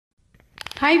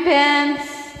Hi, Vince.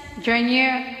 Join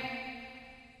you.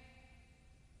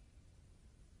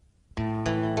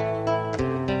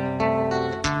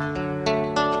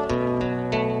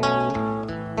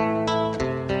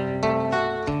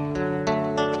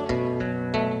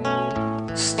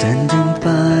 Standing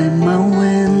by my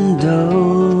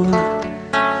window,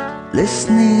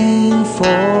 listening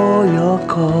for your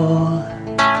call.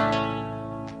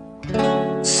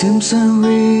 Seems I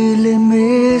really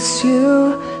miss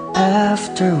you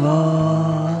after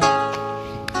all.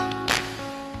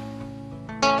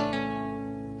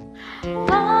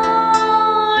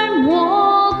 Time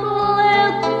won't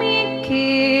let me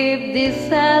keep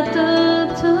this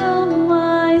attitude to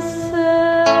myself.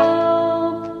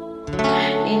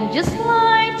 And just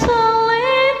like to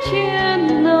let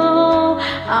you know,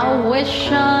 I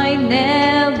wish I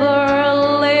never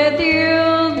let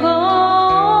you go.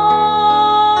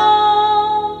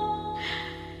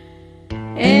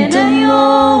 And I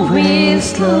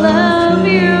always love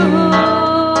you.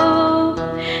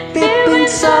 Deep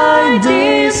inside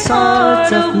this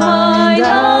heart of mine,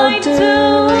 I do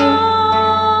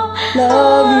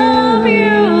love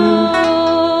you.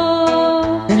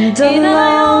 And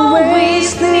I always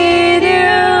need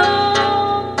you.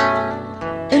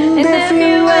 And if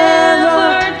you ever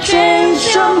change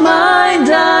your mind,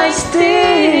 I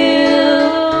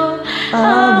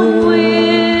will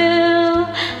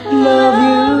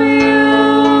love you.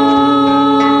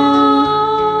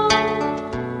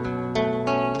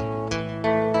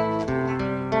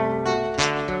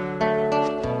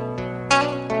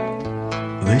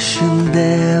 Wish you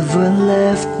never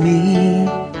left me,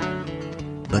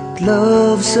 but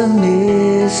love's a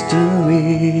mystery.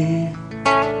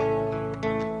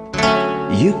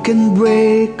 You can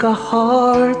break a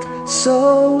heart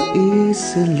so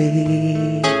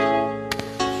easily.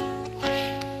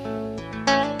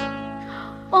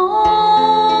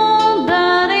 All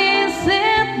that is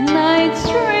at nights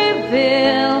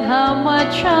reveal how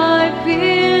much I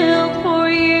feel for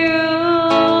you.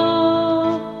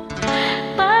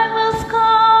 Time has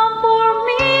come for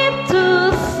me to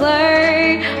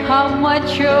say how much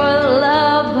your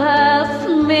love has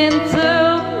meant to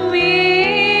me.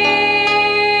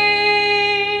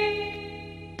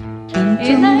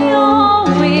 And I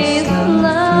always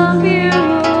love you.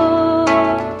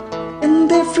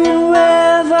 And if you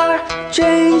ever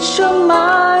change your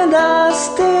mind, I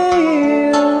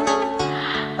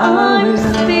will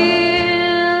still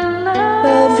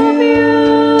love you.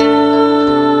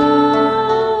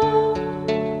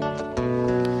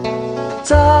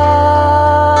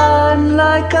 Time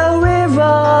like a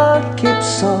river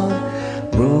keeps on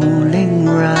rolling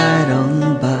right on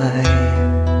by.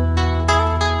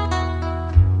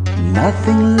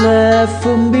 Nothing left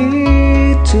for me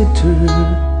to do,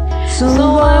 so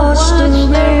watch the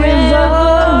rain